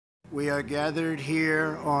We are gathered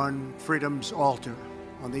here on freedom's altar,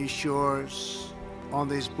 on these shores, on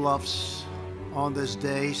these bluffs, on this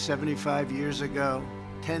day 75 years ago.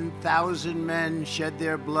 10,000 men shed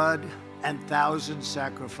their blood and thousands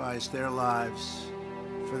sacrificed their lives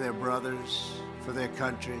for their brothers, for their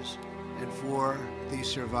countries, and for the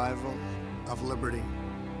survival of liberty.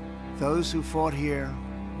 Those who fought here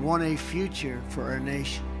won a future for our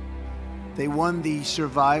nation. They won the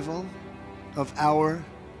survival of our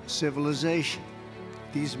civilization.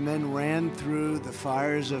 These men ran through the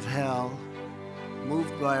fires of hell,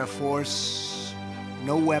 moved by a force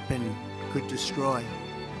no weapon could destroy.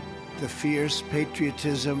 The fierce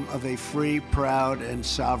patriotism of a free, proud, and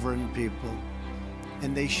sovereign people.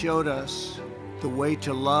 And they showed us the way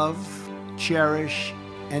to love, cherish,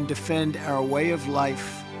 and defend our way of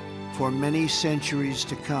life for many centuries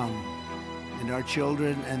to come. And our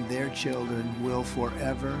children and their children will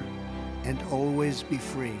forever and always be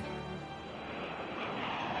free.